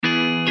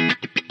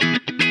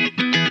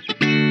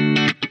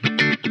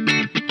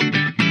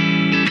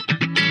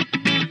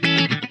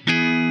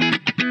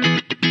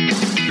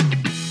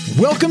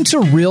Welcome to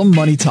Real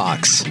Money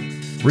Talks.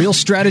 Real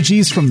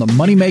strategies from the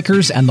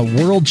moneymakers and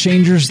the world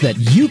changers that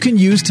you can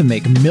use to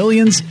make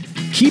millions,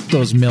 keep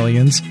those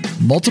millions,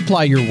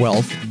 multiply your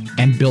wealth,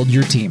 and build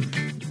your team.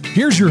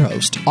 Here's your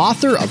host,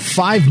 author of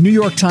 5 New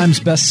York Times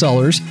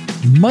bestsellers,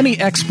 money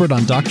expert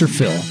on Dr.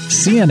 Phil,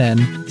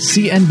 CNN,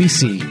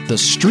 CNBC, The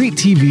Street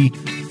TV,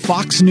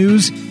 Fox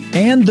News,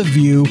 and The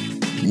View,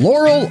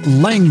 Loral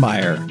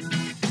Langemeier.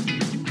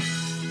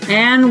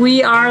 And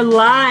we are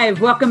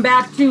live. Welcome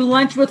back to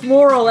Lunch with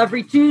Loral.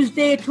 Every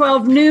Tuesday at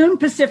 12 noon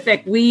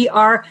Pacific, we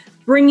are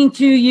bringing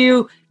to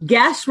you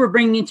guests. We're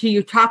bringing to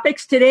you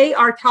topics. Today,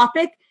 our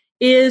topic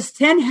is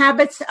 10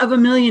 Habits of a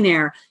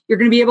Millionaire. You're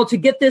going to be able to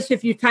get this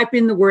if you type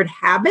in the word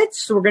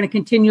habits. So we're going to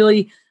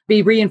continually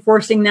be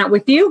reinforcing that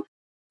with you.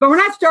 But we're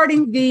not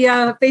starting the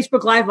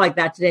Facebook Live like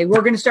that today.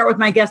 We're going to start with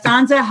my guest,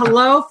 Anza.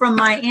 Hello from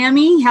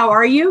Miami. How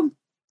are you?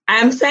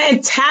 I'm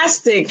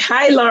fantastic.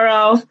 Hi,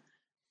 Laurel.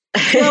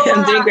 So,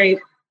 I'm doing great.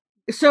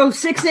 So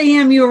 6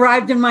 a.m. you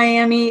arrived in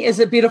Miami. Is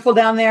it beautiful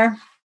down there?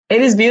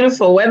 It is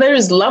beautiful. Weather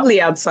is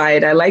lovely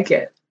outside. I like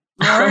it.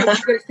 All right.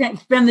 You going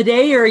to spend the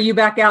day or are you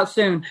back out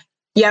soon?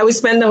 Yeah, we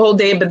spend the whole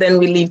day, but then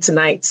we leave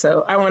tonight.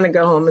 So I want to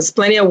go home. There's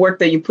plenty of work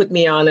that you put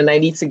me on and I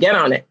need to get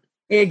on it.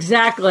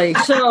 Exactly.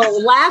 So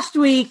last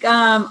week,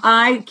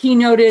 I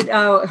keynoted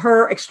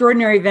her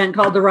extraordinary event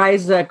called the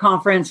Rise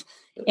Conference.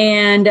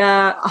 And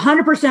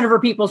 100% of her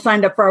people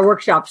signed up for our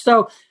workshop.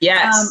 So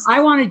yes,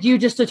 I wanted you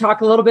just to talk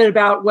a little bit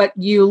about what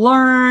you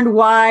learned,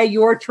 why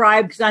your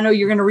tribe, because I know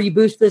you're going to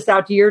reboost this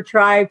out to your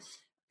tribe.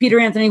 Peter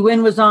Anthony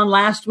Wynn was on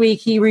last week.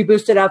 He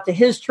reboosted out to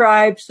his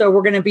tribe. So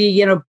we're going to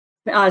be,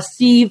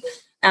 Steve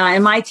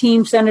and my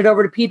team send it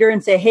over to Peter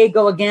and say, hey,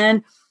 go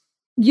again.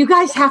 You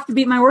guys have to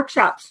beat my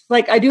workshops.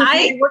 Like I do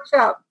a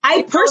workshop.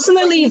 I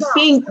personally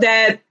think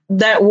that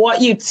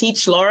what you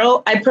teach,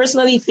 Laurel, I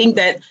personally think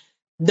that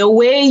the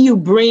way you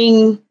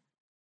bring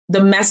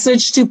the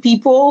message to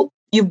people,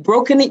 you've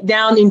broken it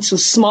down into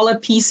smaller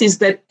pieces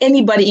that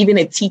anybody, even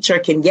a teacher,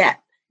 can get.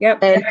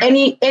 Yep. And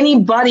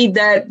anybody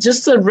that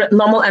just a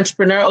normal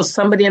entrepreneur or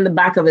somebody in the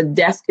back of a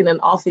desk in an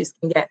office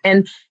can get.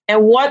 And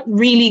what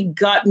really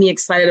got me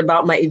excited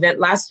about my event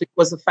last week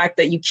was the fact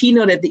that you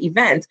keynoted the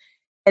event.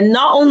 And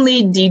not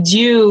only did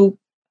you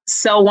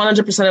sell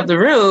 100% of the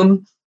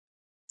room,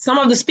 some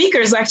of the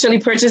speakers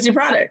actually purchased your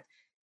product.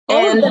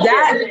 And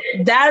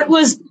that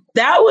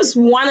was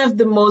one of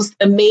the most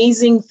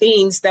amazing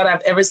things that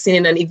I've ever seen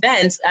in an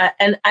event.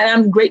 And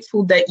I'm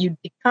grateful that you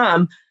did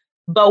come.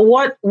 But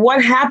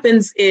what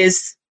happens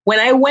is when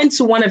I went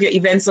to one of your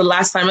events the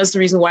last time, that's the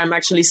reason why I'm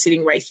actually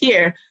sitting right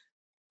here.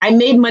 I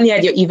made money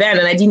at your event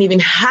and I didn't even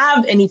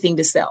have anything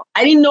to sell.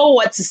 I didn't know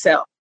what to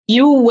sell.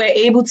 You were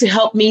able to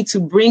help me to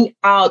bring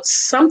out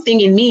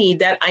something in me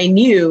that I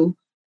knew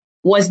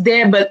was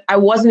there, but I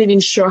wasn't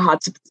even sure how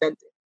to present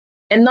it.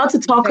 And not to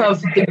talk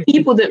of the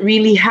people that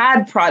really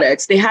had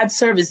products, they had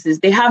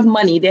services, they have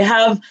money,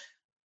 I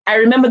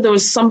remember there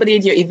was somebody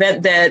at your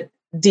event that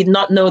did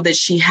not know that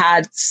she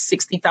had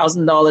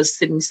 $60,000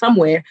 sitting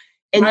somewhere.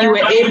 And you were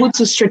able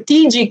to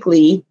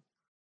strategically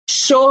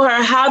show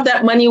her how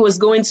that money was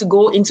going to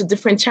go into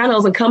different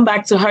channels and come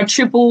back to her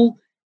triple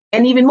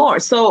and even more.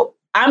 So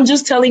I'm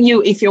just telling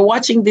you, if you're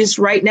watching this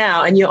right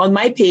now and you're on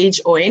my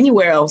page or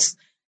anywhere else,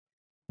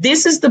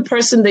 this is the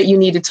person that you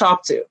need to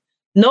talk to.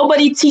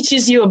 Nobody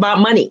teaches you about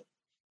money.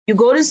 You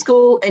go to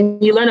school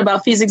and you learn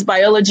about physics,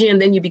 biology,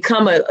 and then you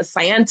become a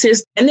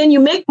scientist, and then you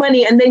make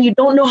money and then you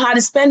don't know how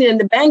to spend it. And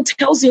the bank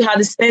tells you how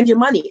to spend your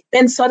money.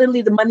 Then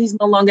suddenly the money is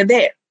no longer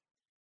there.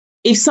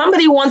 If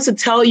somebody wants to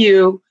tell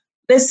you,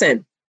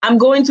 listen, I'm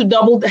going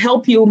to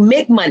help you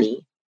make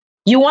money,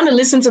 you want to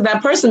listen to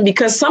that person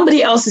because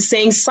somebody else is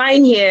saying,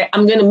 sign here,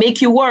 I'm going to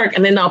make you work,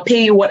 and then I'll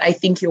pay you what I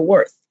think you're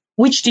worth.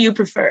 Which do you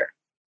prefer?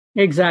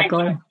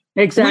 Exactly.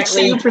 Which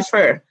do you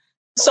prefer?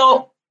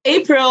 So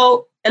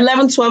April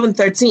 11, 12, and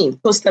 13,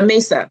 Costa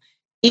Mesa.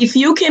 If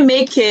you can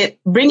make it,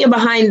 bring it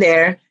behind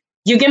there,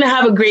 you're going to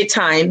have a great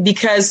time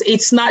because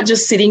it's not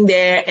just sitting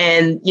there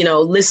and,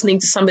 listening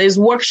to somebody's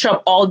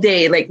workshop all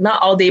day, like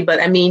not all day,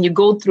 but I mean, you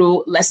go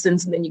through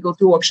lessons and then you go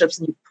through workshops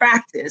and you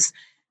practice.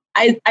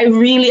 I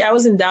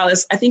was in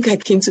Dallas. I think I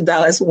came to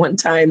Dallas one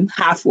time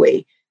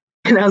halfway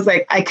and I was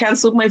like, I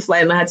canceled my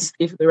flight and I had to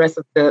stay for the rest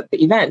of the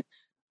event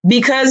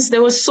because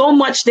there was so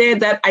much there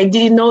that I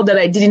didn't know that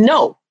I didn't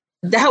know.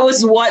 That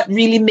was what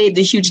really made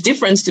the huge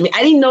difference to me.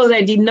 I didn't know that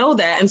I didn't know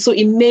that. And so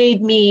it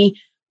made me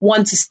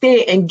want to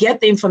stay and get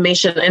the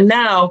information. And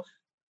now,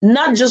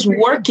 not just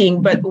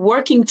working, but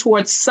working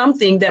towards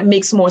something that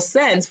makes more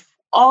sense.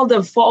 All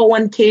the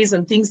 401ks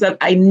and things that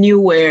I knew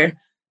were,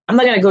 I'm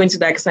not going to go into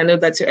that because I know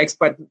that's your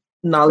expert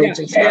knowledge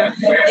and stuff.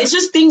 It's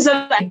just things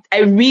that I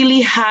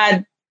really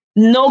had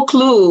no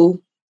clue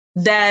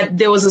that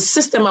there was a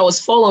system I was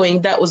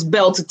following that was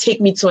built to take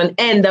me to an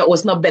end that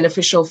was not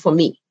beneficial for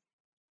me.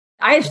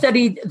 I have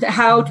studied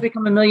how to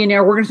become a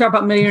millionaire. We're going to talk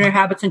about millionaire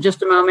habits in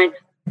just a moment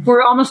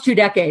for almost 2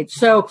 decades.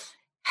 So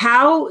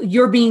how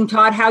you're being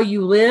taught, how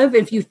you live,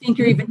 if you think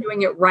you're even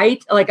doing it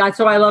right.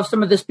 So I love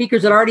some of the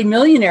speakers that are already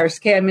millionaires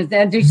came and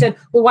they said,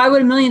 well, why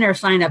would a millionaire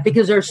sign up?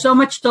 Because there's so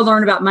much to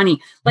learn about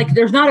money. Like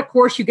there's not a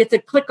course you get to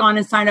click on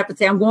and sign up and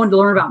say, I'm going to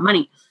learn about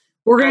money.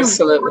 We're going to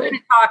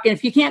talk. And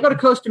if you can't go to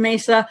Costa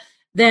Mesa,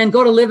 then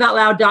go to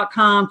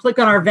liveoutloud.com, click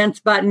on our events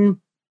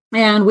button.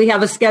 And we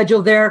have a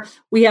schedule there.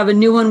 We have a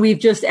new one we've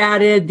just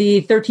added,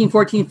 the 13th,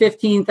 14th,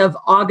 15th of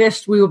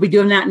August. We will be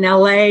doing that in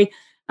LA.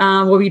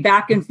 We'll be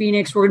back in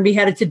Phoenix. We're going to be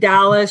headed to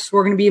Dallas.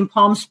 We're going to be in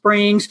Palm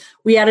Springs.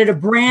 We added a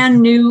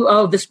brand new,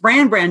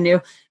 brand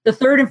new. The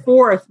 3rd and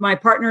 4th, my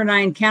partner and I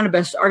in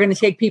cannabis are going to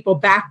take people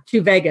back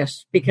to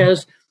Vegas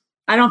because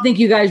I don't think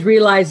you guys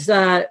realize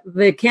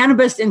the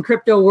cannabis and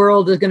crypto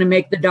world is going to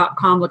make the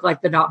 .com look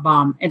like the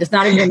 .bomb. And it's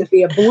not even going to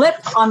be a blip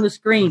on the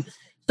screen.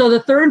 So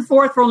the 3rd and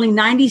 4th for only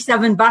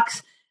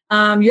 $97.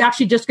 You're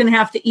actually just going to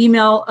have to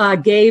email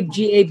Gabe,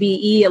 Gabe,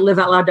 at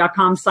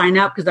liveoutloud.com, sign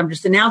up because I'm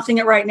just announcing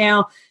it right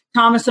now.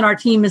 Thomas and our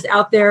team is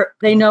out there.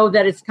 They know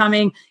that it's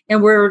coming.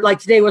 And we're like,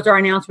 today was our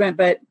announcement,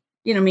 but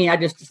you know me, I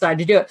just decided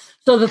to do it.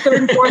 So the 3rd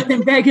and 4th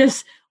in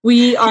Vegas,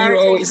 we are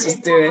only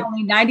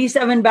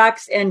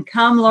 $97 and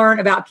come learn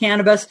about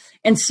cannabis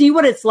and see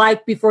what it's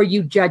like before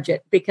you judge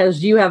it,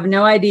 because you have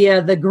no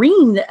idea the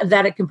green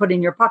that it can put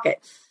in your pocket.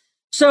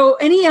 So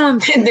any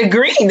the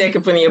green they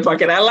can put in your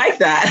pocket. I like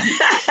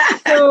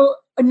that. So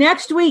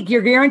next week,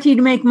 you're guaranteed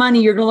to make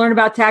money. You're going to learn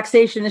about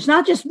taxation. It's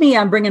not just me.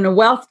 I'm bringing a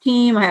wealth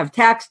team. I have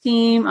tax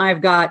team.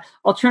 I've got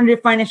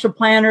alternative financial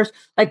planners.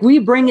 Like we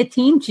bring a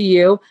team to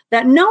you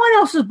that no one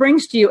else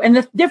brings to you. And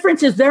the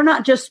difference is they're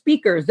not just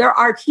speakers. They're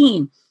our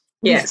team.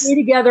 Yes. We stay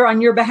together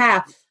on your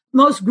behalf.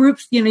 Most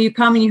groups, you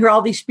come and you hear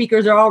all these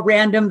speakers are all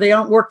random. They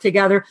don't work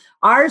together.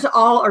 Ours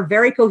all are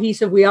very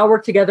cohesive. We all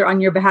work together on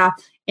your behalf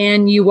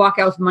and you walk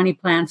out with a money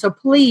plan. So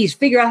please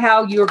figure out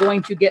how you're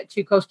going to get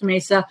to Costa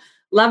Mesa.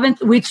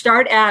 11th, we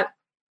start at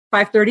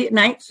 5:30 at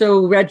night.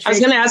 So registration. I was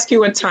going to ask you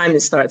what time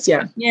it starts.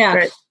 Yeah.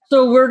 Right.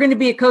 So we're going to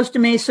be at Costa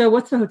Mesa.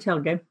 What's the hotel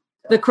again?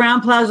 The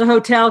Crown Plaza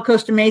Hotel,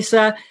 Costa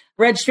Mesa.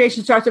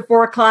 Registration starts at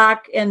 4:00.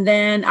 And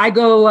then I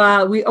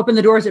go, we open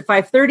the doors at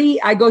 5:30.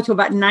 I go to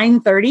about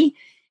 9:30.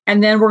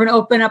 And then we're going to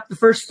open up the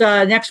first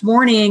next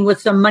morning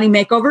with some money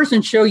makeovers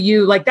and show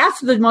you,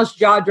 that's the most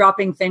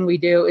jaw-dropping thing we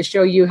do is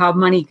show you how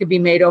money could be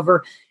made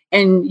over.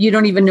 And you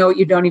don't even know what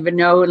you don't even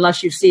know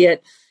unless you see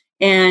it.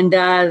 And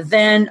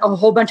then a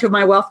whole bunch of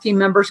my wealth team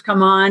members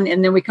come on.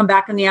 And then we come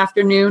back in the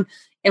afternoon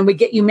and we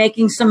get you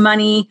making some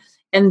money.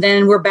 And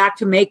then we're back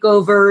to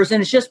makeovers.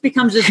 And it just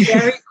becomes this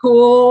very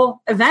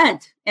cool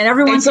event. And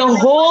everyone's I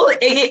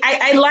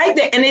like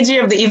the energy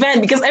of the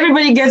event because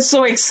everybody gets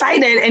so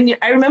excited. And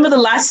I remember the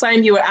last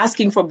time you were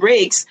asking for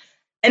breaks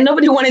and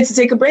nobody wanted to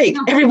take a break.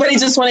 No. Everybody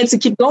just wanted to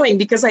keep going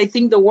because I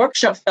think the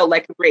workshop felt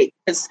like a break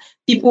because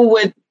people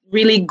would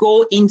really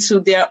go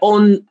into their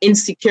own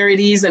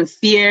insecurities and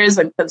fears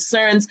and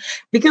concerns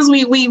because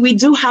we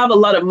do have a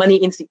lot of money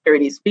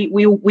insecurities.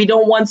 We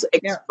don't want to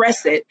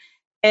express it.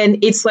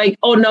 And it's like,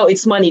 oh, no,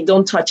 it's money.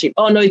 Don't touch it.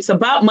 Oh, no, it's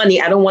about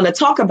money. I don't want to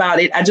talk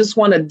about it. I just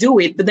want to do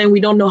it. But then we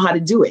don't know how to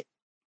do it.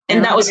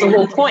 And that was the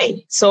whole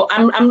point. So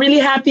I'm really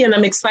happy and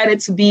I'm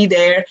excited to be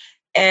there.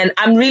 And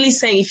I'm really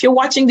saying, if you're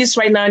watching this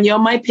right now and you're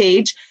on my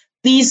page,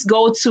 please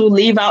go to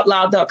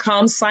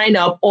liveoutloud.com, sign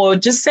up, or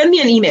just send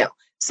me an email.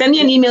 Send me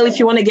an email if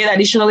you want to get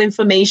additional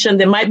information.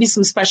 There might be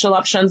some special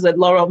options that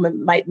Laura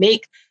might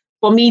make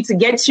for me to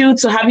get you,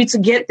 to have you to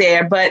get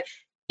there. But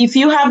if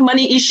you have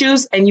money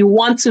issues and you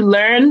want to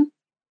learn,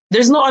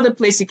 there's no other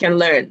place you can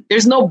learn.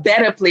 There's no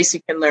better place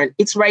you can learn.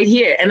 It's right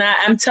here. And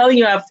I'm telling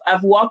you,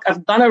 I've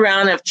gone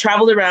around, I've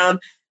traveled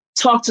around,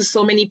 talked to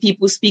so many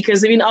people,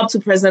 speakers, even up to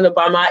President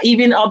Obama,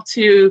 even up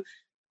to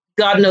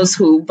God knows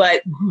who.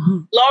 But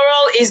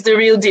Laurel is the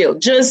real deal.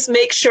 Just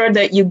make sure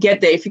that you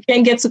get there. If you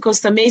can't get to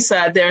Costa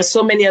Mesa, there are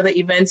so many other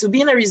events. We'll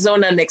be in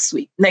Arizona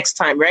next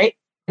time, right?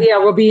 Yeah,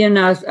 we'll be in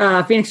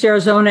Phoenix,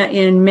 Arizona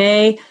in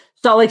May,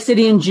 Salt Lake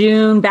City in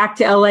June, back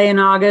to LA in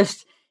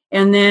August.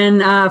 And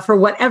then for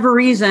whatever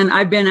reason,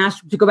 I've been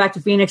asked to go back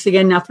to Phoenix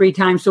again now 3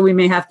 times. So we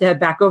may have to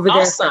head back over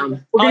there.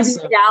 Awesome. We're going to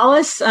be in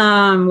Dallas.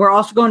 We're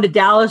also going to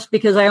Dallas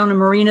because I own a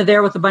marina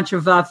there with a bunch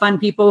of fun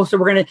people.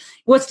 So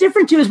what's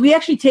different too is we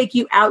actually take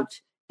you out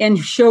and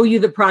show you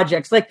the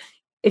projects. Like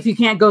if you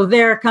can't go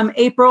there, come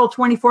April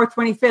 24th,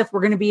 25th,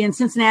 we're going to be in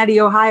Cincinnati,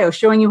 Ohio,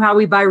 showing you how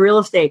we buy real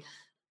estate.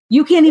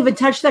 You can't even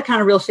touch that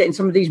kind of real estate in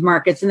some of these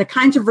markets. And the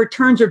kinds of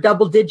returns are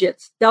double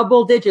digits.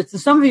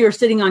 And some of you are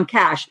sitting on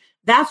cash.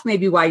 That's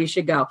maybe why you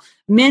should go.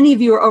 Many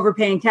of you are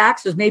overpaying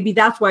taxes. Maybe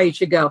that's why you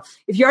should go.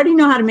 If you already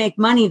know how to make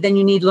money, then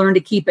you need to learn to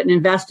keep it and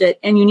invest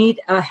it. And you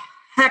need a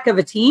heck of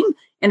a team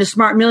and a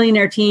smart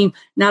millionaire team,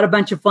 not a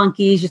bunch of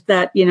flunkies, just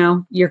that,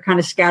 you're kind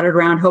of scattered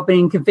around hoping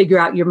you can figure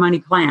out your money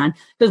plan.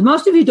 Because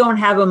most of you don't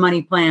have a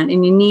money plan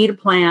and you need a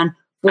plan.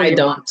 I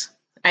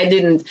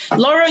didn't.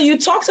 Laura, you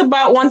talked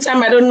about one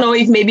time, I don't know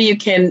if maybe you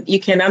can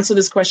answer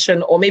this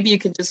question or maybe you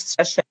can just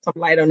shed some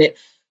light on it.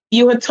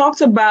 You had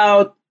talked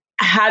about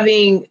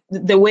having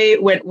the way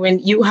when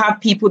you have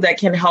people that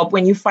can help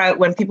when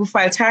people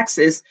file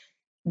taxes,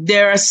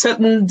 there are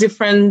certain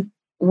different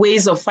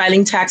ways of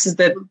filing taxes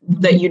that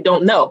you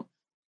don't know.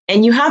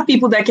 And you have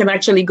people that can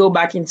actually go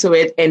back into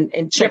it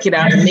and check it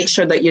out and make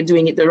sure that you're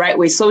doing it the right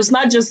way. So it's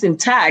not just in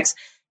tax,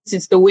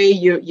 it's the way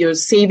you're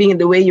saving and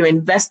the way you're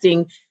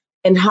investing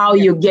and how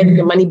you're getting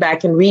the money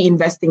back and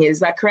reinvesting it. Is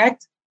that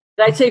correct?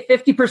 I'd say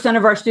 50%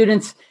 of our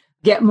students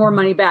get more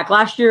money back.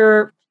 Last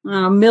year,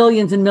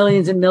 millions and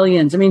millions and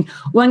millions. I mean,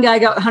 one guy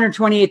got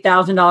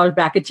 $128,000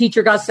 back. A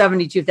teacher got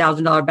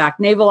 $72,000 back.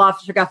 Naval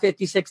officer got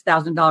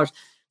 $56,000.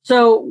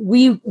 So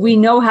we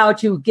know how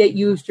to get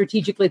you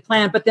strategically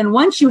planned. But then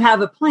once you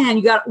have a plan,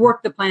 you got to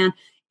work the plan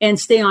and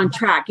stay on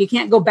track. You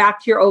can't go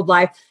back to your old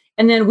life.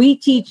 And then we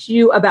teach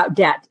you about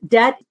debt.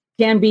 Debt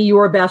can be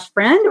your best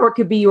friend or it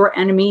could be your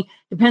enemy.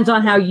 Depends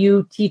on how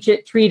you teach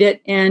it, treat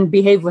it, and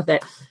behave with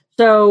it.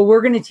 So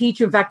we're going to teach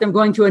you. In fact, I'm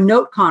going to a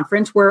note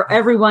conference where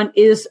everyone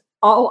is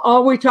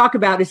all we talk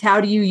about is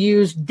how do you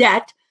use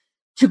debt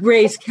to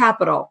raise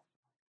capital.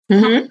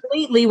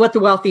 Completely what the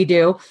wealthy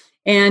do.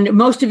 And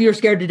most of you are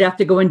scared to death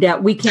to go in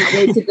debt. We can't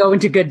wait to go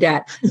into good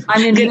debt.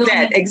 I'm in good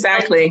debt,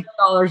 exactly.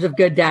 Dollars of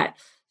good debt.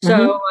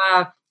 So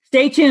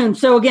stay tuned.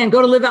 So again,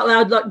 go to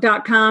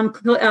liveoutloud.com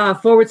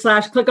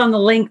 / click on the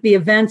link, the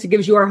events. It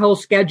gives you our whole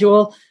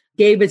schedule.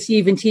 Gabe and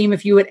Steve and team,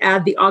 if you would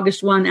add the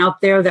August one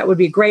out there, that would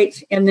be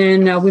great. And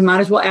then we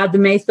might as well add the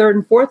May 3rd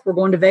and 4th. We're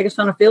going to Vegas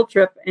on a field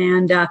trip,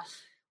 and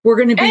we're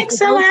going to be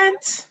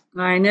excellent.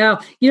 I know.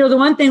 You know, the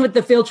one thing with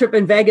the field trip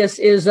in Vegas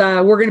is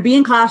we're going to be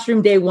in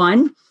classroom day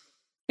one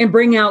and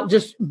bring out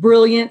just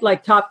brilliant,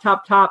 like top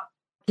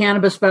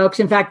cannabis folks.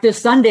 In fact,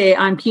 this Sunday,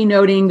 I'm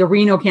keynoting the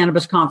Reno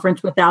Cannabis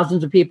Conference with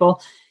thousands of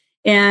people.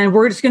 And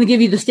we're just going to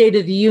give you the State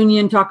of the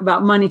Union, talk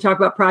about money, talk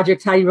about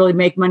projects, how you really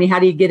make money, how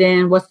do you get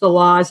in, what's the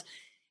laws.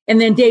 And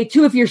then day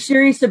two, if you're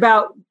serious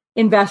about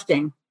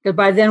investing, because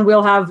by then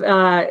we'll have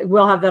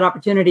that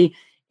opportunity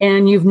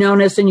and you've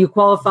known us and you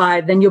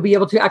qualify, then you'll be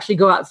able to actually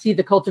go out and see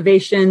the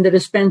cultivation, the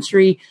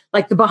dispensary,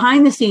 like the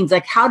behind the scenes,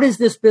 like how does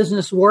this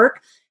business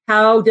work?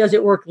 How does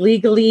it work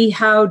legally?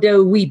 How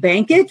do we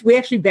bank it? We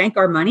actually bank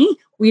our money.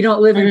 We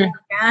don't live in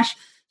cash.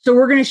 So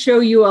we're going to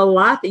show you a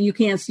lot that you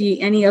can't see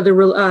any other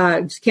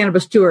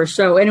cannabis tours.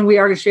 So, and we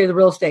are going to show you the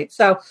real estate.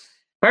 So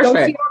perfect.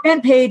 Go see our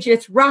event page.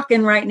 It's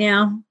rocking right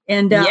now.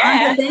 And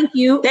Andrea, thank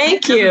you.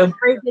 Thank you. Have a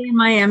great day in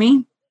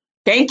Miami.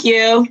 Thank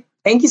you.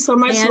 Thank you so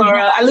much, and,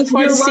 Laura. I look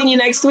forward to seeing you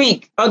next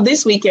week. Oh,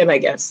 this weekend, I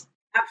guess.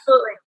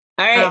 Absolutely.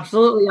 All right.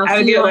 Absolutely. I'll have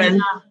see a good you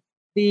one. on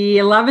the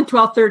 11th,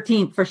 12th,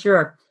 13th for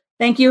sure.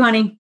 Thank you,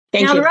 honey.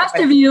 Thank now, you. The rest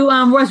of you,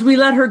 as we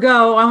let her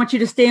go, I want you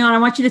to stay on. I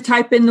want you to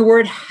type in the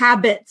word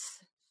habits.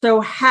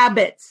 So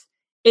habits,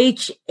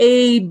 HABITS.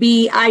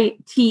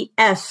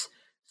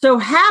 So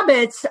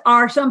habits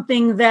are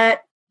something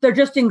that they're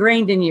just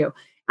ingrained in you.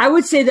 I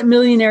would say that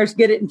millionaires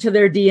get it into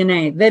their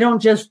DNA. They don't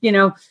just,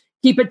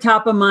 keep it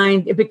top of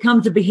mind. It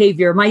becomes a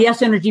behavior. My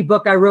Yes Energy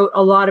book, I wrote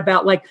a lot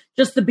about like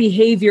just the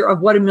behavior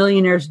of what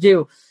millionaires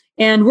do.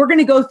 And we're going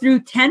to go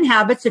through 10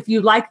 habits. If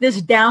you like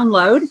this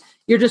download,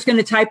 you're just going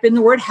to type in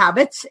the word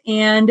habits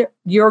and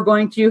you're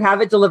going to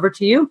have it delivered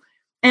to you.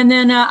 And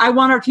then I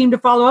want our team to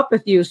follow up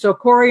with you. So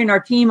Corey and our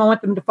team, I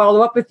want them to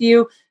follow up with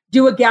you,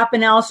 do a gap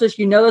analysis.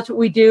 That's what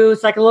we do.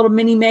 It's like a little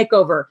mini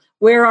makeover.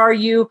 Where are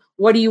you?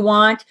 What do you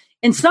want?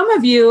 And some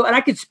of you, and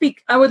I'm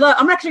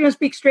actually going to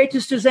speak straight to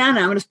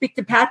Susanna. I'm going to speak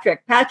to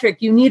Patrick.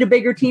 Patrick, you need a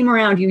bigger team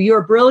around you.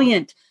 You're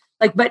brilliant.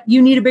 But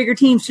you need a bigger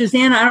team.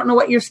 Susanna, I don't know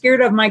what you're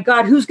scared of. My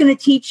God, who's going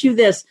to teach you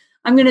this?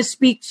 I'm going to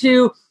speak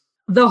to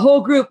the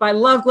whole group. I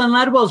love Glenn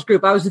Ladwell's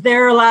group. I was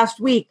there last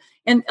week.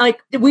 And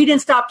we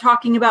didn't stop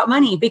talking about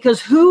money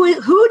because who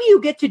do you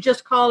get to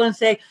just call and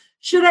say,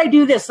 should I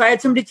do this? I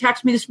had somebody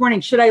text me this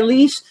morning. Should I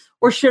lease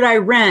or should I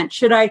rent?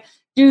 Should I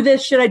do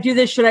this? Should I do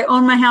this? Should I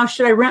own my house?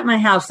 Should I rent my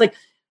house? Like,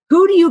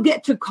 who do you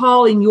get to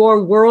call in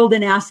your world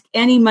and ask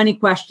any money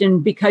question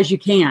because you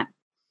can?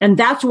 And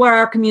that's where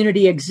our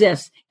community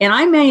exists. And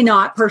I may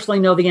not personally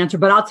know the answer,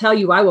 but I'll tell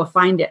you, I will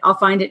find it. I'll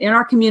find it in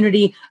our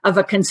community of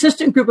a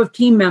consistent group of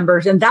team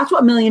members. And that's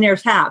what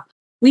millionaires have.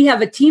 We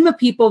have a team of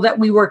people that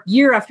we work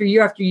year after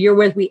year after year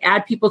with. We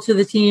add people to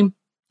the team.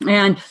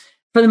 And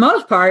for the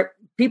most part,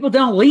 people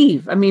don't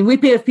leave. I mean, we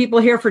have people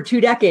here for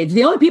 2 decades.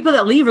 The only people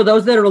that leave are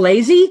those that are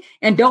lazy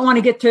and don't want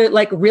to get to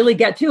really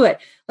get to it.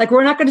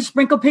 We're not going to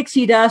sprinkle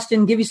pixie dust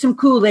and give you some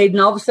Kool-Aid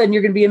and all of a sudden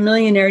you're going to be a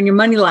millionaire and your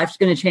money life's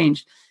going to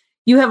change.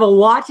 You have a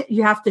lot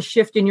you have to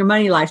shift in your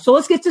money life. So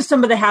let's get to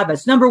some of the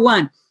habits. Number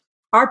 1,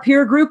 our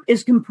peer group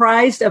is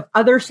comprised of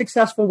other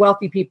successful,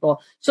 wealthy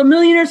people. So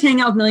millionaires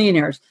hang out with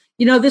millionaires.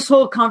 This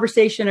whole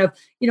conversation of,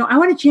 I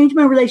want to change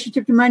my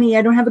relationship to money.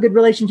 I don't have a good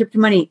relationship to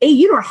money. A,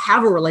 you don't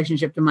have a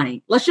relationship to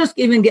money. Let's just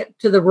even get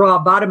to the raw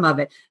bottom of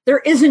it. There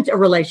isn't a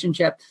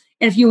relationship.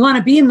 And if you want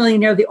to be a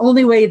millionaire, the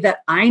only way that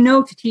I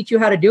know to teach you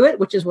how to do it,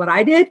 which is what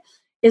I did,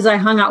 is I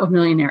hung out with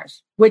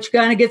millionaires, which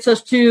kind of gets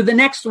us to the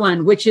next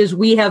one, which is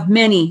we have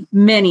many,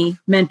 many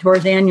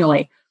mentors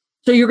annually.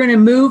 So you're going to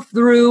move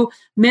through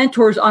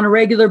mentors on a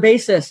regular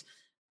basis.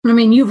 I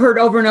mean, you've heard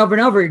over and over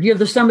and over, you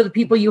have some of the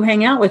people you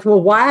hang out with.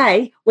 Well,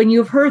 why? When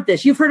you've heard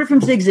this, you've heard it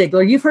from Zig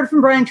Ziglar, you've heard it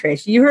from Brian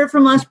Tracy, you heard it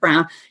from Les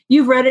Brown,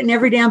 you've read it in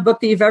every damn book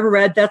that you've ever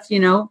read. That's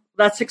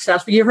that's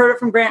successful. You've heard it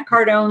from Grant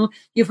Cardone.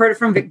 You've heard it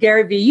from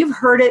Gary Vee. You've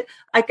heard it.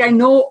 Like, I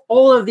know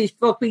all of these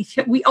folks.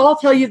 We all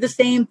tell you the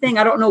same thing.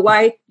 I don't know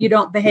why you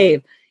don't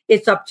behave.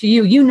 It's up to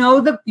you. You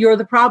know that you're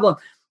the problem.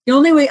 The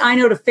only way I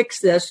know to fix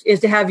this is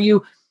to have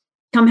you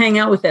come hang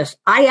out with us.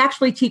 I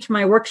actually teach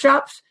my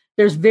workshops.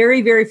 There's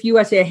very, very few,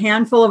 I say a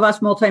handful of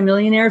us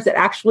multimillionaires that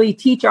actually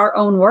teach our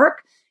own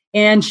work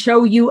and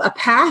show you a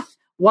path.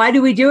 Why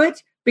do we do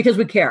it? Because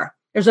we care.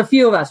 There's a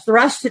few of us. The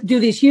rest do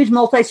these huge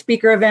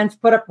multi-speaker events,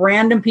 put up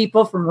random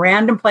people from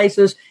random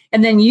places,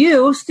 and then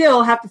you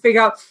still have to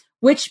figure out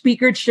which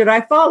speaker should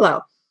I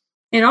follow.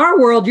 In our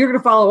world, you're going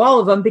to follow all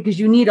of them because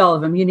you need all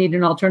of them. You need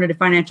an alternative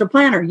financial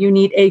planner. You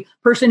need a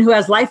person who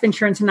has life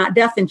insurance and not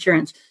death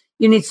insurance.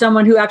 You need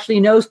someone who actually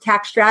knows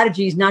tax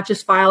strategies, not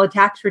just file a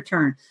tax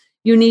return.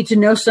 You need to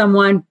know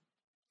someone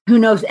who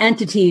knows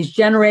entities,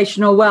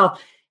 generational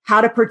wealth,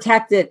 how to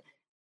protect it.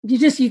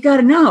 You got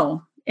to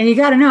know. And you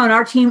got to know, and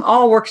our team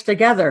all works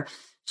together.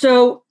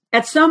 So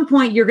at some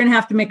point, you're going to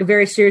have to make a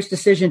very serious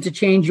decision to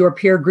change your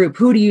peer group.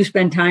 Who do you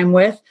spend time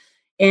with?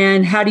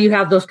 And how do you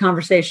have those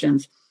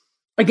conversations?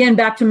 Again,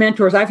 back to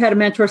mentors. I've had a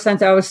mentor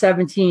since I was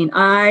 17.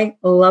 I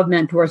love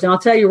mentors. And I'll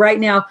tell you right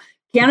now,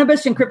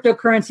 cannabis and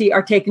cryptocurrency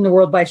are taking the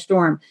world by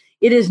storm.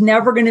 It is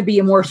never going to be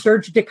a more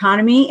surged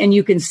economy, and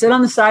you can sit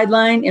on the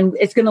sideline and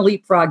it's going to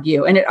leapfrog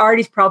you. And it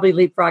already's probably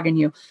leapfrogging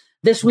you.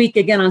 This week,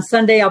 again, on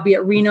Sunday, I'll be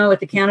at Reno at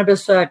the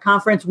cannabis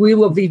conference. We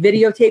will be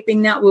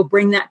videotaping that. We'll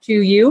bring that to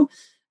you.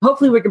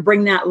 Hopefully, we can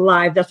bring that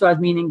live. That's what I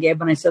was meaning, Gabe,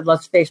 when I said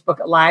let's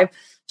Facebook it live.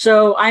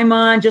 So I'm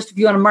on, just if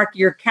you want to mark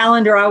your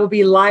calendar, I will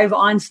be live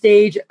on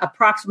stage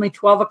approximately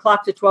 12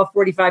 o'clock to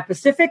 12:45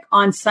 Pacific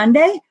on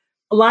Sunday,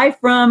 live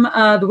from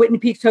the Whitney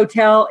Peaks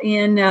Hotel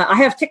in, I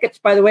have tickets,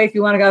 by the way, if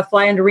you want to go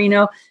fly into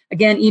Reno.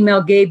 Again,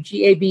 email Gabe,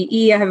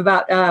 Gabe. I have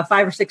about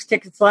 5 or 6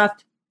 tickets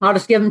left. I'll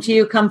just give them to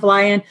you. Come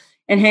fly in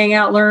and hang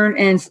out, learn,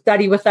 and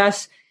study with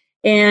us.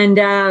 And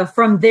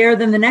from there,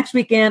 then the next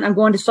weekend, I'm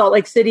going to Salt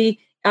Lake City,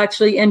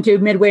 actually into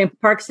Midway and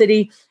Park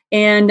City.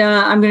 And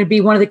I'm going to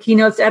be one of the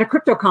keynotes at a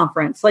crypto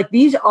conference. Like,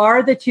 these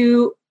are the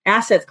two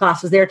asset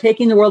classes. They're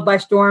taking the world by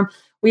storm.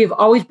 We have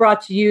always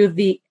brought to you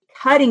the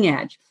cutting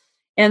edge.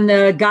 And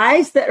the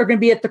guys that are going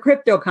to be at the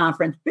crypto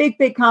conference,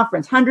 big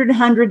conference, hundreds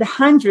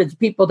of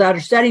people that are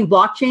studying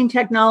blockchain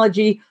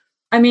technology.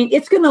 I mean,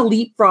 it's going to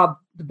leapfrog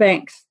the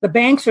banks. The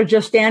banks are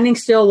just standing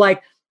still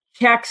like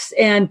checks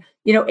and,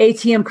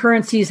 ATM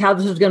currencies, how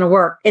this is going to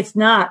work. It's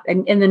not.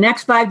 And in the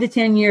next 5 to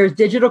 10 years,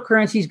 digital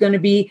currency is going to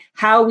be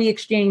how we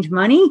exchange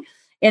money.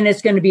 And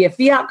it's going to be a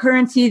fiat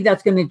currency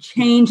that's going to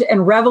change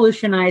and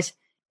revolutionize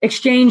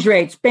exchange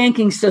rates,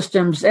 banking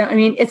systems. I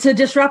mean, it's a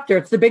disruptor.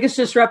 It's the biggest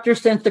disruptor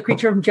since The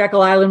Creature from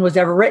Jekyll Island was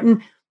ever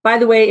written. By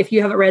the way, if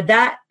you haven't read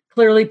that,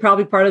 clearly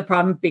probably part of the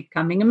problem of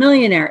becoming a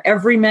millionaire.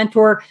 Every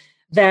mentor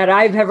that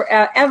I've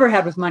ever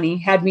had with money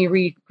had me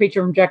read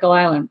Creature from Jekyll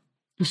Island.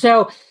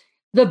 So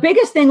the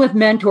biggest thing with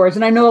mentors,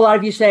 and I know a lot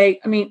of you say,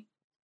 I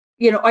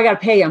got to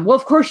pay them. Well,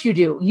 of course you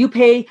do. You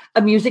pay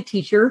a music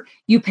teacher,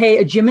 you pay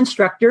a gym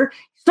instructor.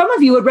 Some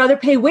of you would rather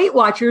pay Weight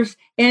Watchers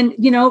and,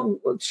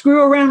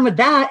 screw around with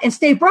that and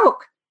stay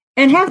broke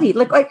and heavy.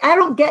 Like I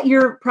don't get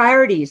your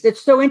priorities.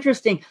 It's so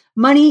interesting.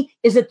 Money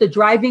is at the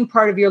driving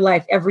part of your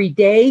life. Every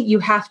day you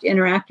have to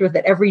interact with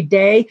it. Every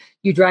day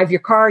you drive your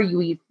car, you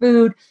eat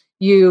food,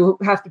 you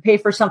have to pay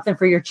for something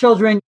for your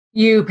children.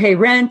 You pay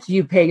rent,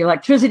 you pay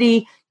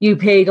electricity, you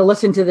pay to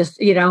listen to this,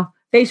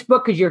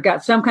 Facebook, because you've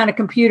got some kind of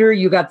computer,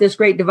 you got this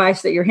great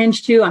device that you're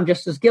hinged to. I'm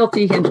just as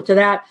guilty, hinged to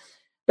that.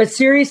 But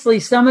seriously,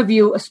 some of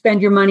you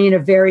spend your money in a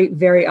very,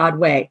 very odd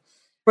way.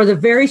 For the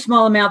very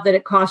small amount that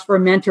it costs for a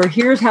mentor,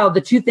 here's how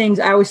the two things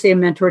I always say a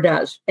mentor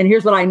does. And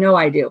here's what I know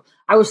I do.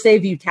 I will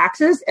save you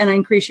taxes and I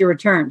increase your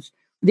returns.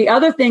 The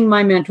other thing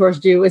my mentors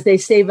do is they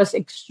save us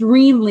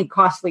extremely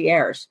costly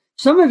errors.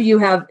 Some of you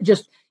have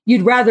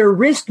you'd rather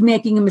risk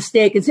making a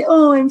mistake and say,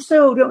 oh,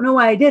 don't know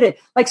why I did it.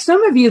 Like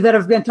some of you that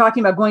have been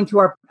talking about going to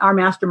our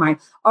mastermind,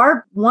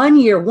 our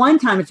one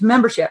time, it's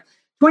membership,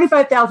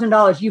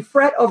 $25,000. You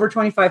fret over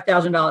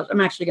 $25,000.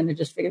 I'm actually going to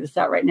just figure this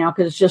out right now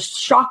because it's just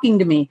shocking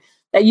to me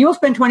that you'll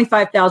spend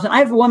 $25,000. I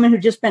have a woman who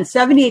just spent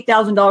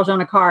 $78,000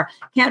 on a car,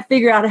 can't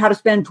figure out how to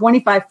spend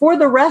 $25,000 for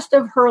the rest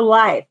of her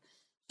life.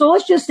 So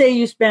let's just say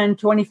you spend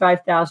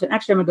 $25,000. Actually,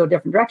 I'm going to go a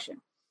different direction.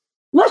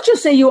 Let's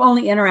just say you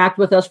only interact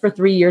with us for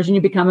 3 years and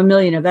you become a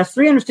millionaire. That's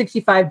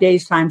 365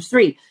 days times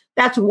 3.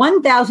 That's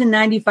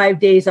 1,095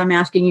 days. I'm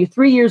asking you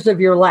 3 years of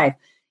your life.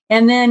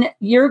 And then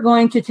you're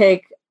going to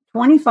take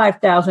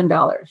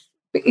 $25,000.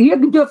 You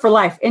can do it for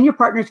life and your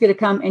partner's going to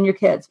come and your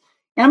kids.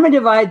 And I'm going to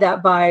divide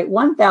that by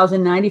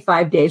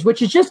 1,095 days,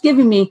 which is just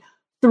giving me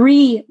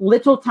 3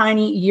 little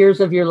tiny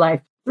years of your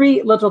life.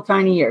 3 little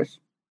tiny years.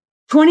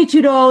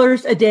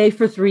 $22 a day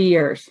for 3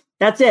 years.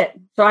 That's it.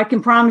 So I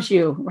can promise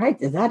you,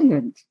 right? Is that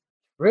even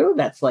true?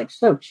 That's like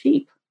so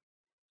cheap.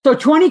 So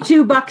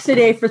 $22 a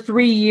day for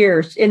 3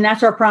 years. And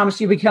that's our promise.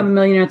 You become a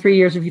millionaire in 3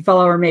 years if you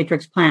follow our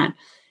matrix plan.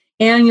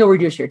 And you'll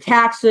reduce your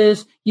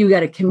taxes. You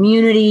get a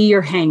community.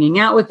 You're hanging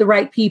out with the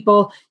right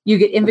people. You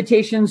get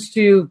invitations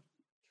to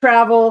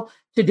travel,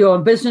 to do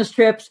on business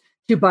trips,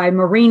 to buy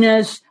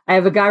marinas. I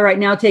have a guy right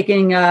now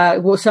taking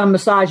some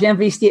Massage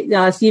Envy.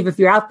 Steve, if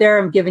you're out there,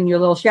 I'm giving you a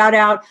little shout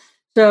out.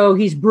 So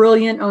he's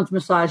brilliant, owns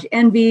Massage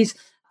Envies.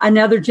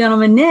 Another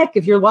gentleman, Nick,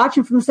 if you're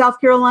watching from South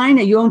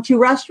Carolina, you own 2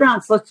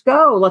 restaurants. Let's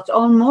go. Let's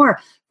own more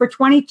for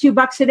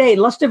 $22 a day.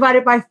 Let's divide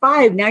it by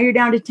 5. Now you're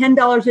down to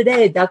 $10 a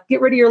day. Get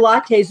rid of your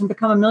lattes and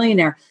become a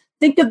millionaire.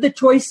 Think of the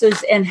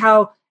choices and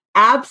how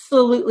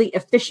absolutely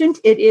efficient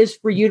it is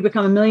for you to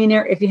become a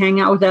millionaire if you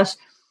hang out with us.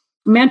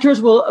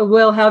 Mentors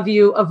will have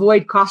you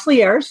avoid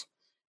costly errors,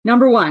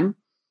 number one,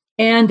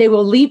 and they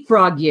will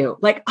leapfrog you.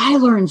 Like, I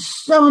learned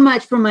so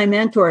much from my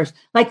mentors,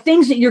 like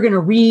things that you're going to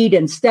read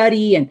and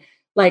study and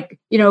like,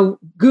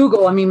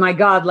 Google. I mean, my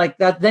God, like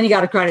that, then you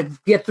got to try to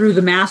get through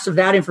the mass of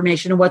that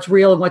information and what's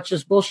real and what's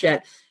just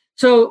bullshit.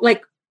 So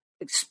like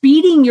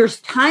speeding your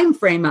time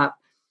frame up.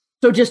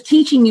 So just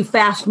teaching you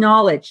fast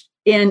knowledge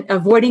and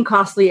avoiding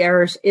costly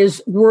errors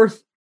it's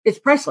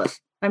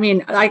priceless. I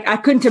mean, I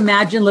couldn't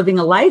imagine living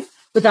a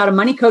life without a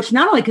money coach,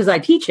 not only because I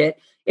teach it,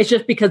 it's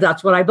just because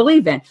that's what I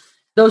believe in.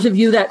 Those of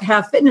you that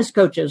have fitness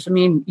coaches, I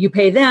mean, you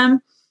pay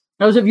them.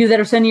 Those of you that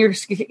are sending your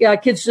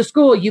kids to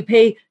school, you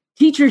pay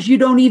teachers you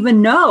don't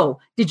even know.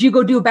 Did you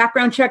go do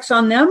background checks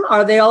on them?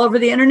 Are they all over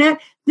the internet?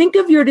 Think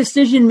of your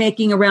decision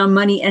making around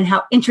money and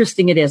how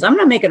interesting it is. I'm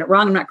not making it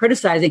wrong. I'm not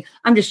criticizing.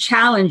 I'm just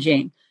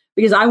challenging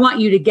because I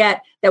want you to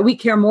get that we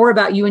care more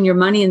about you and your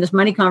money in this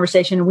money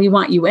conversation, and we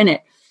want you in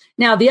it.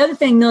 Now, the other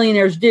thing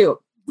millionaires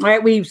do,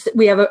 right? We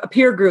have a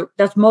peer group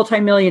that's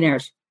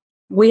multimillionaires.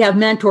 We have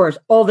mentors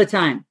all the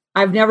time.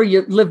 I've never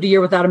lived a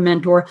year without a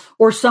mentor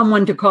or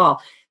someone to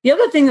call. The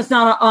other thing that's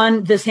not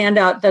on this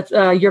handout that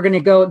you're going to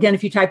go, again,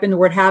 if you type in the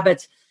word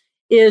habits,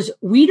 is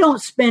we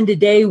don't spend a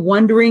day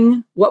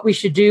wondering what we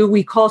should do.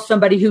 We call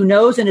somebody who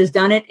knows and has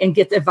done it and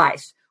get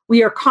advice.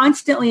 We are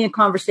constantly in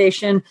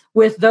conversation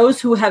with those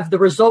who have the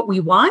result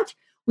we want.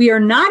 We are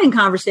not in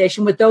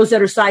conversation with those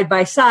that are side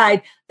by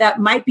side that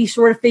might be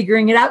sort of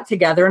figuring it out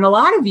together. And a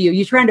lot of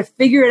you're trying to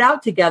figure it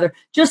out together.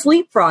 Just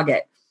leapfrog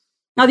it.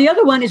 Now, the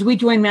other one is we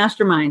join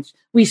masterminds.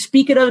 We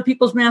speak at other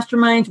people's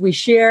masterminds. We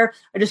share.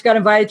 I just got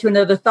invited to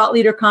another thought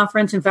leader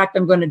conference. In fact,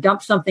 I'm going to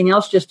dump something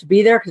else just to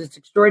be there because it's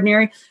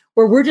extraordinary,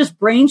 where we're just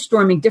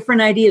brainstorming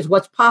different ideas,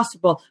 what's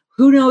possible,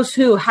 who knows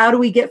who, how do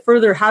we get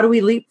further, how do we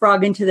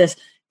leapfrog into this?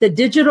 The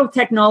digital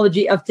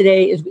technology of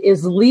today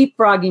is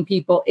leapfrogging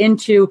people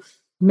into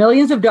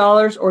millions of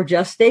dollars, or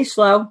just stay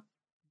slow.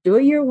 Do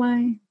it your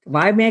way.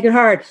 Why make it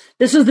hard?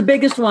 This is the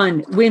biggest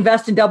one. We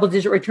invest in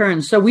double-digit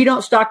returns. So we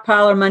don't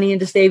stockpile our money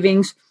into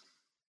savings.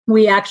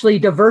 We actually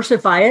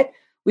diversify it.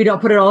 We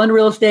don't put it all in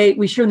real estate.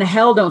 We sure in the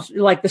hell don't.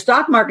 Like, the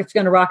stock market's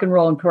going to rock and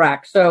roll and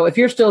crack. So if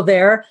you're still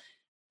there,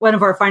 one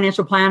of our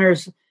financial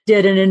planners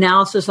did an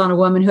analysis on a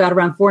woman who had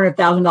around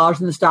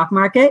 $400,000 in the stock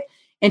market.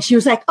 And she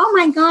was like, oh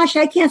my gosh,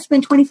 I can't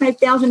spend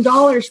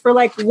 $25,000 for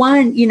like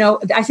one,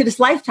 I said, it's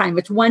lifetime.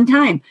 It's one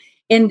time.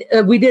 And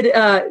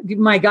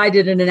my guy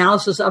did an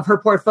analysis of her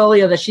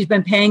portfolio that she's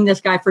been paying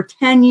this guy for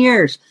 10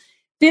 years,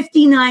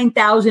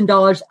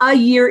 $59,000 a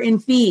year in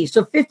fees.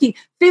 So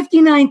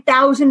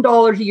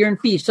 $59,000 a year in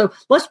fees. So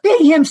let's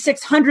pay him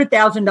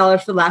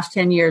 $600,000 for the last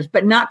 10 years,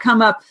 but not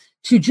come up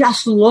to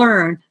just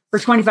learn for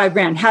 25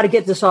 grand how to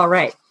get this all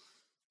right.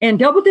 And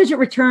double digit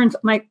returns,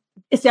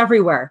 it's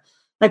everywhere.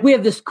 Like, we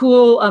have this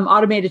cool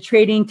automated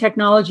trading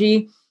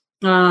technology.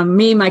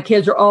 Me and my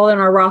kids are all in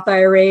our Roth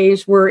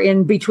IRAs. We're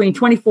in between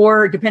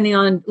 24, depending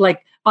on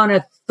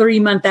a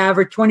 3-month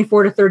average,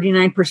 24 to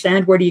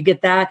 39%. Where do you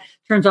get that?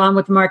 Turns on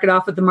with the market,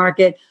 off with the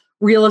market.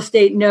 Real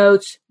estate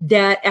notes,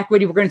 debt,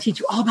 equity. We're going to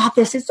teach you all about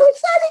this. It's so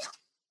exciting.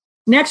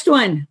 Next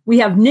one, we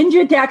have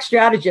Ninja Tax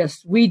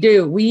Strategists.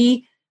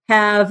 We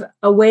have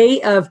a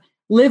way of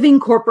living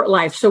corporate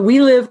life. So we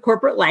live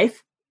corporate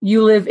life.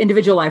 You live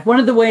individual life. One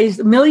of the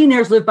ways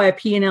millionaires live by a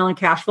P&L and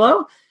cash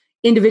flow,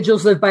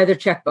 individuals live by their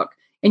checkbook.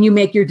 And you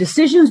make your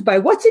decisions by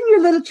what's in your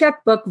little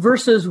checkbook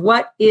versus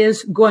what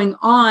is going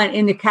on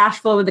in the cash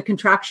flow and the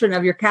contraction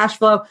of your cash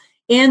flow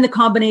and the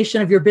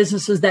combination of your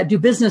businesses that do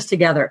business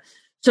together.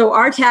 So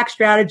our tax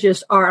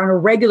strategists are on a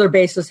regular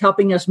basis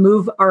helping us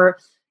move our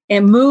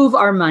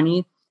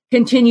money,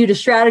 continue to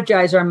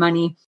strategize our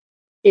money.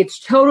 It's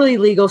totally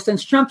legal.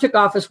 Since Trump took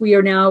office, we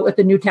are now with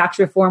the new tax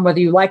reform, whether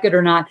you like it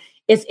or not.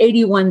 It's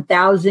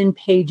 81,000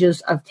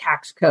 pages of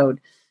tax code.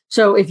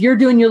 So if you're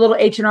doing your little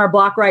H&R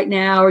Block right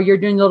now, or you're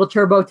doing a little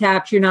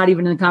TurboTax, you're not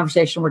even in the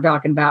conversation we're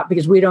talking about,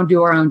 because we don't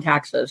do our own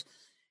taxes.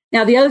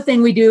 Now, the other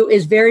thing we do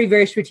is very,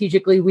 very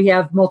strategically, we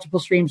have multiple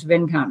streams of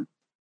income.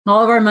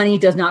 All of our money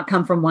does not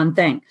come from one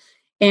thing.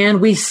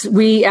 And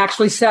we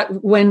actually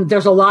when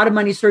there's a lot of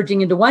money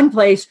surging into one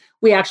place,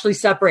 we actually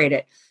separate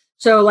it.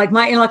 So like,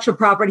 my intellectual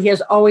property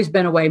has always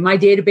been away. My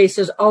database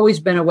has always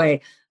been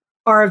away.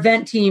 Our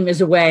event team is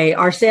away.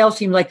 Our sales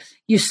team, like,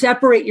 you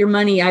separate your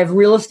money. I have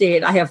real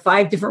estate. I have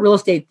 5 different real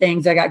estate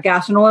things. I got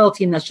gas and oil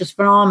team. That's just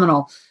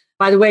phenomenal.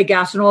 By the way,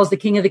 gas and oil is the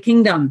king of the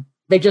kingdom.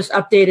 They just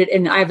updated,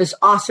 and I have this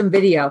awesome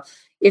video.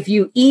 If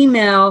you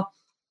email,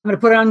 I'm going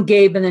to put it on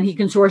Gabe, and then he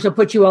can source. I'll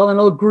put you all in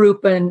a little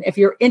group. And if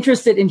you're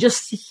interested in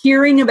just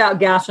hearing about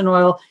gas and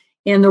oil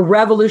and the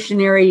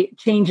revolutionary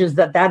changes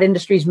that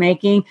industry is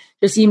making,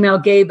 just email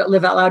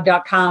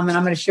gabe@liveoutloud.com, and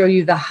I'm going to show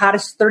you the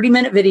hottest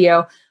 30-minute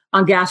video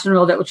on gas and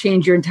oil that will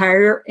change your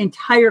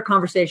entire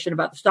conversation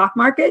about the stock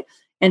market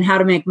and how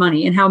to make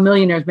money and how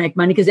millionaires make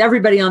money, because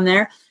everybody on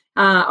there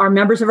are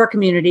members of our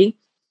community,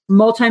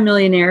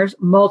 multimillionaires,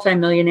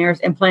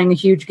 and playing a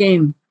huge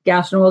game.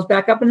 Gas and oil is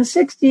back up in the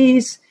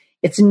 60s.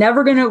 It's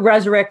never going to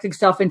resurrect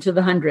itself into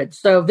the hundreds.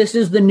 So this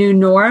is the new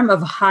norm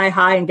of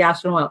high in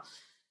gas and oil.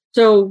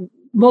 So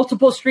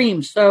multiple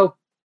streams. So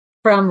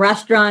from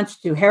restaurants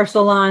to hair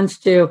salons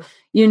to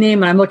you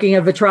name it. I'm looking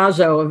at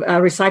Vitrazo,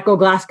 a recycled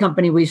glass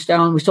company we used to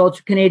own. We sold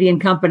to a Canadian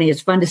company.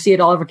 It's fun to see it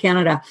all over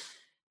Canada.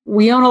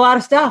 We own a lot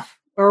of stuff,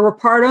 or we're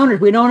part owners.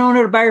 We don't own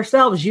it by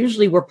ourselves.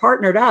 Usually we're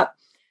partnered up.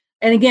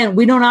 And again,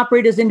 we don't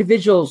operate as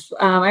individuals.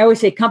 I always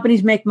say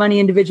companies make money,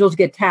 individuals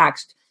get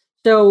taxed.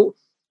 So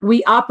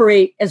we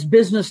operate as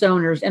business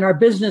owners, and our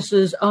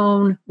businesses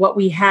own what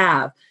we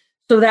have.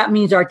 So that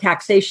means our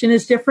taxation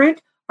is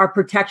different. Our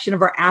protection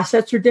of our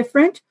assets are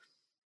different.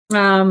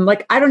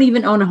 Like I don't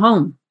even own a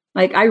home.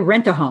 Like I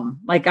rent a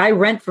home. Like I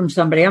rent from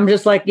somebody. I'm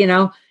just like,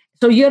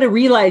 so you got to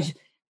realize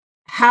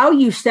how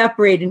you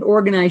separate and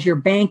organize your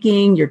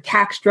banking, your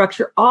tax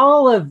structure,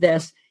 all of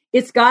this.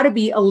 It's got to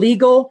be a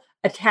legal,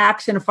 a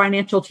tax, and a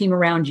financial team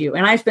around you.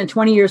 And I spent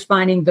 20 years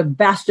finding the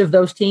best of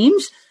those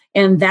teams.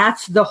 And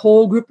that's the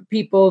whole group of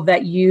people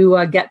that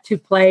you get to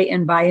play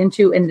and buy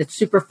into. And it's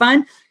super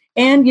fun.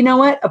 And you know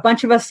what? A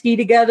bunch of us ski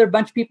together, a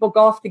bunch of people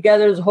golf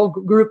together. There's a whole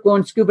group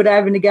going scuba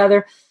diving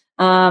together.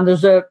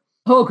 There's a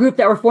whole group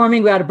that we're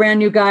forming. We got a brand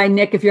new guy,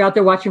 Nick, if you're out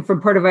there watching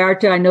from Puerto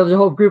Vallarta. I know there's a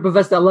whole group of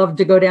us that love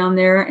to go down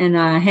there and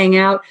hang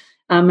out.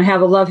 I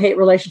have a love-hate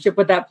relationship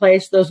with that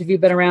place. Those of you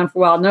who've been around for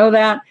a while know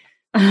that.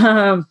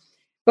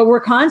 But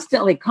we're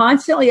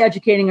constantly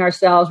educating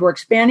ourselves. We're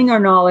expanding our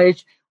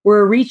knowledge.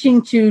 We're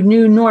reaching to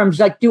new norms.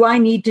 Like, do I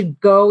need to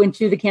go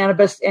into the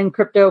cannabis and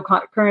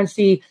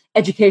cryptocurrency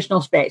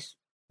educational space?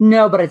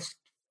 No, but it's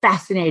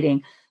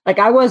fascinating. Like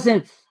I was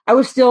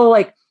still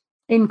like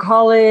in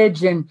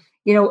college and,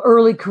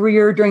 early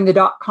career during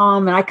the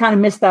 .com. And I kind of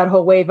missed that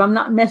whole wave. I'm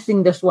not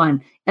missing this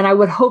one. And I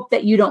would hope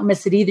that you don't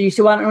miss it either. You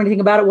say, well, I don't know anything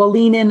about it. Well,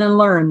 lean in and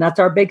learn. That's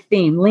our big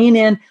theme. Lean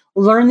in,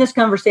 learn this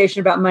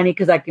conversation about money,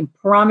 because I can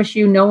promise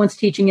you no one's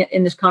teaching it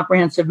in this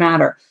comprehensive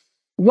manner.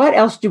 What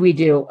else do we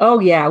do? Oh,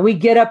 yeah, we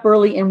get up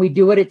early and we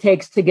do what it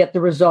takes to get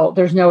the result.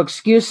 There's no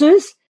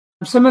excuses.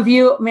 Some of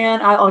you,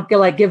 man, I'll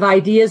give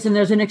ideas and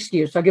there's an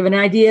excuse. I'll give an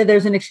idea,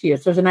 there's an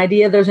excuse. There's an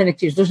idea, there's an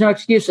excuse. There's no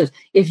excuses.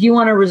 If you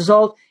want a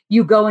result,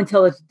 you go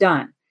until it's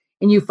done.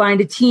 And you find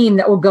a team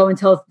that will go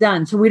until it's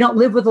done. So we don't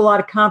live with a lot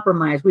of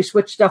compromise. We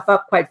switch stuff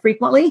up quite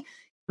frequently.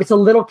 It's a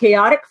little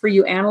chaotic for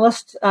you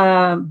analysts,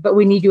 but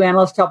we need you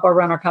analysts to help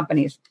run our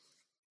companies.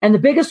 And the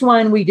biggest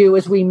one we do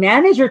is we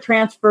manage or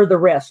transfer the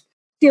risk.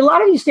 See, a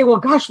lot of you say, well,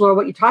 gosh, Laura,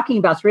 what you're talking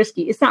about is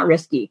risky. It's not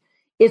risky.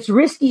 It's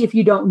risky if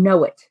you don't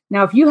know it.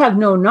 Now, if you have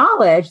no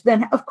knowledge,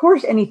 then of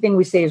course, anything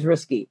we say is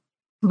risky.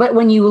 But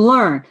when you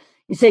learn,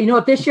 you say,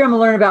 this year I'm going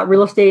to learn about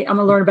real estate. I'm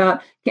going to learn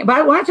about,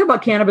 but when I talk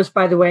about cannabis,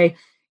 by the way,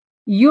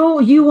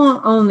 you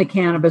won't own the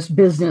cannabis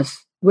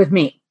business with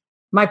me.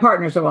 My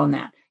partners will own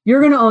that.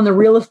 You're going to own the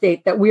real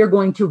estate that we are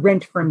going to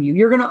rent from you.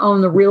 You're going to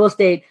own the real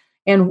estate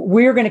and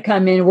we're going to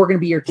come in and we're going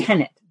to be your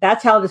tenant.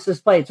 That's how this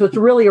is played. So it's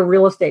really a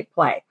real estate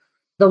play.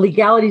 The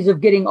legalities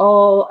of getting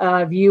all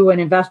of you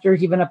and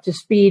investors even up to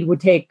speed would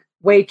take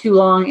way too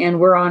long. And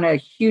we're on a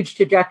huge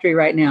trajectory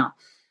right now.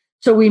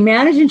 So we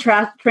manage and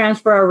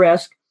transfer our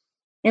risk,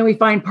 and we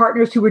find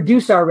partners who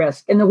reduce our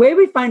risk. And the way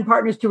we find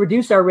partners to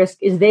reduce our risk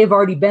is they've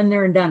already been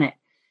there and done it.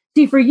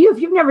 See, for you, if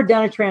you've never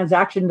done a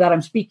transaction that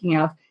I'm speaking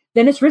of,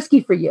 then it's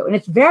risky for you. And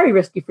it's very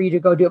risky for you to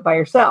go do it by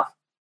yourself.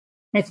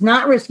 It's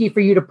not risky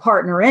for you to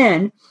partner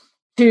in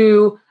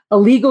to a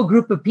legal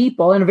group of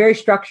people in a very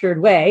structured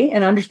way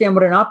and understand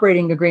what an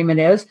operating agreement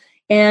is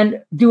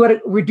and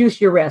reduce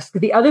your risk.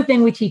 The other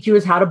thing we teach you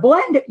is how to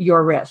blend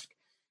your risk.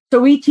 So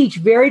we teach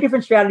very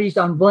different strategies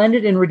on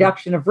blended and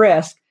reduction of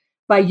risk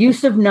by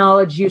use of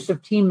knowledge, use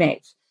of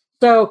teammates.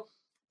 So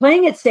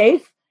playing it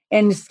safe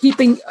and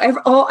keeping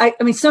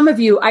some of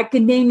you, I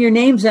can name your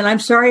names, and I'm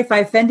sorry if I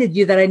offended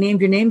you that I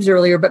named your names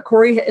earlier, but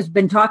Corey has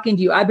been talking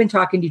to you. I've been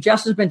talking to you.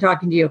 Justin's been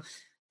talking to you.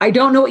 I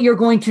don't know what you're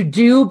going to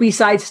do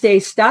besides stay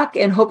stuck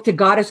and hope to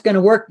God it's going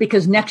to work,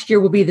 because next year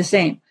will be the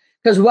same.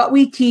 Because what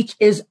we teach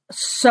is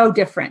so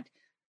different.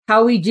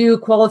 How we do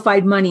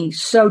qualified money,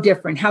 so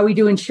different. How we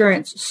do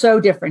insurance, so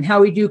different. How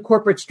we do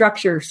corporate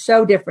structure,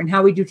 so different.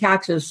 How we do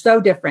taxes,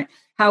 so different.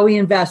 How we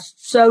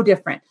invest, so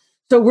different.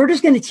 So we're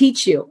just going to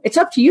teach you. It's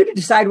up to you to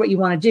decide what you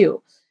want to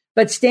do.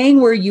 But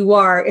staying where you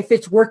are, if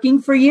it's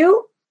working for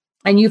you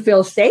and you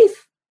feel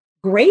safe,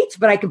 great.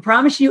 But I can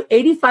promise you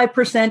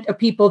 85% of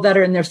people that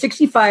are in their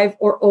 65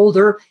 or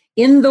older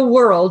in the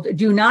world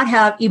do not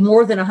have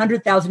more than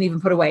 100,000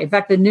 even put away. In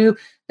fact, the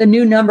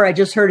new number I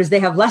just heard is they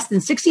have less than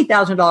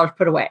 $60,000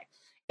 put away.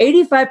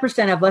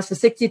 85% have less than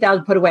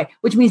 60,000 put away,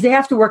 which means they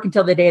have to work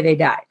until the day they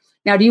die.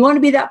 Now, do you want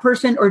to be that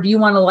person, or do you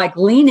want to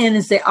lean in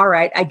and say, all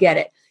right, I get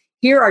it.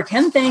 Here are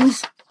 10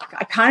 things.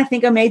 I kind of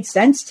think I made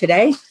sense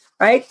today.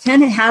 right?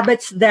 10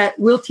 habits that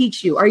will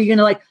teach you. Are you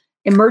going to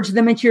emerge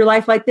them into your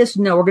life like this?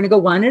 No, we're going to go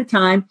one at a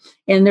time.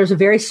 And there's a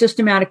very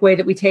systematic way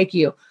that we take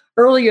you.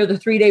 Earlier, the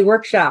 3-day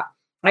workshop,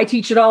 I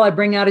teach it all. I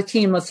bring out a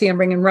team. Let's see, I'm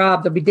bringing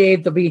Rob. There'll be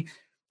Dave. There'll be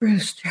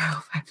Bruce. Joe.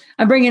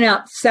 I'm bringing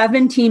out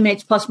 7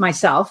 teammates plus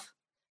myself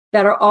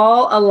that are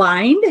all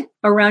aligned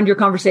around your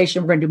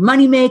conversation. We're going to do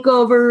money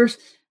makeovers.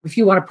 If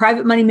you want a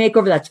private money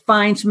makeover, that's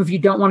fine. Some of you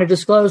don't want to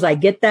disclose. I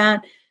get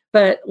that.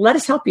 But let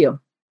us help you.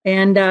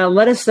 And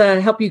let us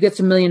help you get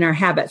some millionaire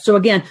habits. So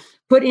again,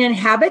 put in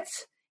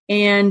habits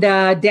and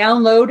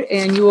download,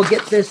 and you will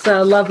get this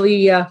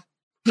lovely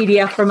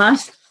PDF from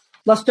us.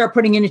 Let's start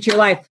putting it into your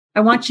life.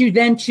 I want you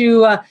then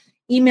to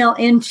email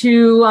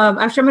into,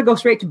 actually, I'm going to go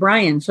straight to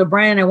Brian. So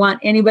Brian, I want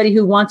anybody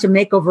who wants a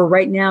makeover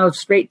right now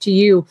straight to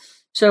you.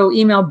 So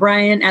email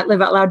Brian at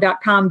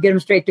liveoutloud.com, get them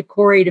straight to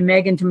Corey, to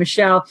Megan, to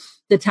Michelle,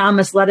 to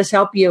Thomas. Let us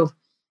help you.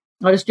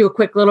 Let us do a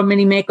quick little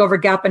mini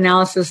makeover gap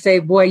analysis. Say,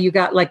 boy, you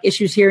got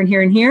issues here and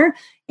here and here.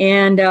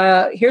 And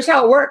here's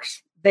how it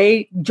works.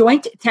 They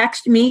joint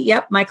text me.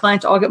 Yep, my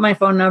clients all get my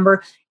phone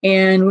number.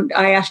 And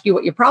I ask you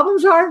what your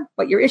problems are,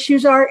 what your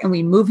issues are, and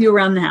we move you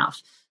around the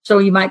house. So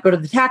you might go to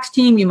the tax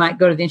team. You might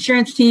go to the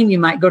insurance team. You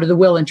might go to the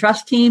will and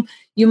trust team.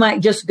 You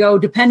might just go,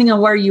 depending on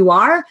where you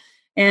are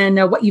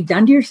and what you've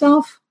done to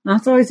yourself.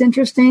 That's always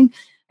interesting.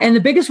 And the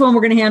biggest one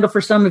we're going to handle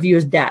for some of you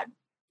is debt.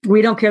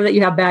 We don't care that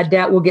you have bad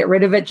debt. We'll get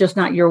rid of it, just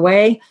not your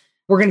way.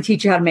 We're going to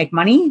teach you how to make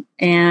money.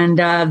 And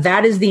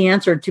that is the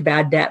answer to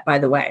bad debt, by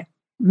the way.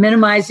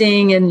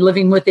 Minimizing and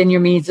living within your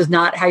means is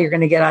not how you're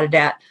going to get out of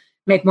debt.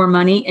 Make more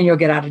money and you'll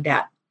get out of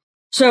debt.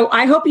 So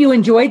I hope you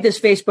enjoyed this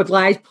Facebook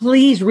Live.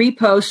 Please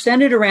repost,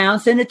 send it around,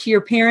 send it to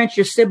your parents,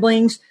 your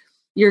siblings,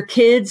 your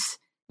kids,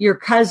 your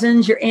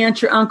cousins, your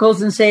aunts, your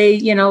uncles, and say,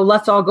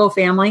 let's all go,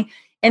 family.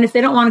 And if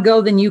they don't want to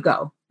go, then you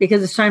go,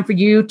 because it's time for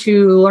you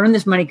to learn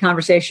this money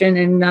conversation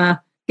and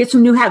get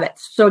some new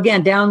habits. So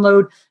again,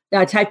 download,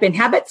 type in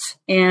habits,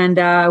 and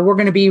we're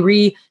going to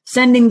be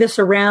sending this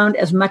around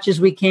as much as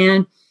we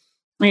can.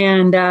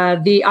 And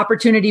the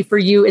opportunity for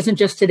you isn't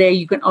just today.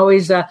 You can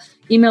always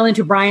email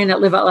into Brian at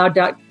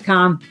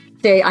liveoutloud.com.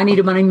 Say, I need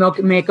a money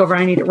makeover.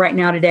 I need it right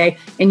now today.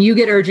 And you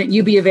get urgent.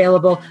 You be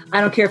available.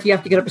 I don't care if you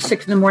have to get up at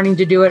 6 a.m.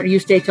 to do it, or you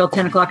stay till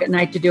 10 o'clock at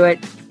night to do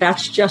it.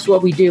 That's just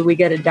what we do. We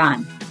get it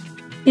done.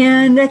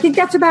 And I think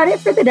that's about it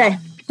for the day.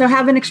 So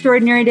have an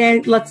extraordinary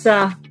day. Let's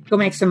go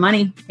make some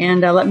money,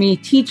 and let me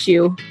teach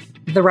you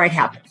the right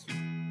habits.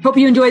 Hope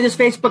you enjoy this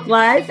Facebook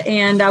Live,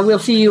 and we'll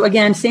see you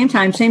again, same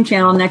time, same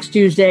channel next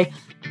Tuesday,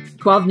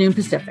 12 noon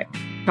Pacific.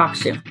 Talk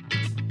soon.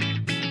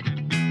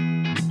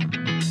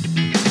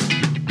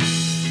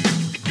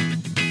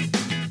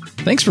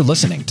 Thanks for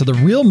listening to the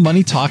Real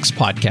Money Talks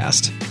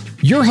podcast.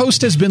 Your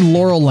host has been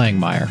Laurel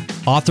Langmeyer,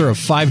 author of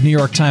 5 New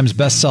York Times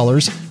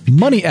bestsellers,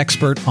 money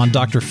expert on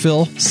Dr.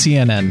 Phil,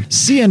 CNN,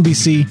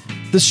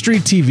 CNBC, The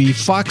Street TV,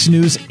 Fox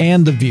News,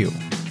 and The View.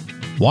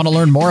 Want to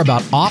learn more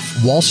about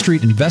off-Wall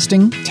Street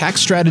investing,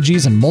 tax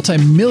strategies, and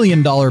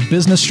multi-million-dollar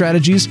business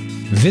strategies?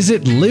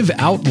 Visit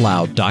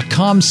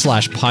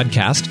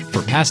liveoutloud.com/podcast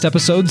for past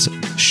episodes,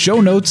 show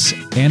notes,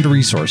 and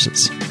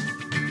resources.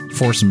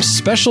 For some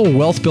special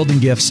wealth-building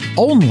gifts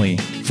only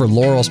for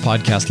Laurel's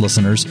podcast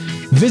listeners,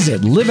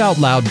 visit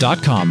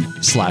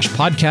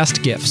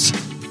liveoutloud.com/podcast gifts.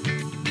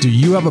 Do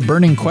you have a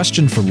burning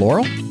question for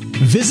Laurel?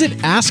 Visit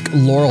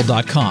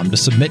asklaurel.com to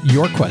submit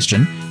your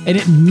question, and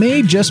it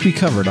may just be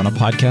covered on a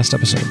podcast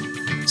episode.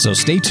 So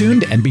stay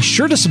tuned and be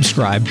sure to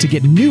subscribe to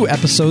get new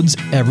episodes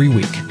every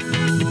week.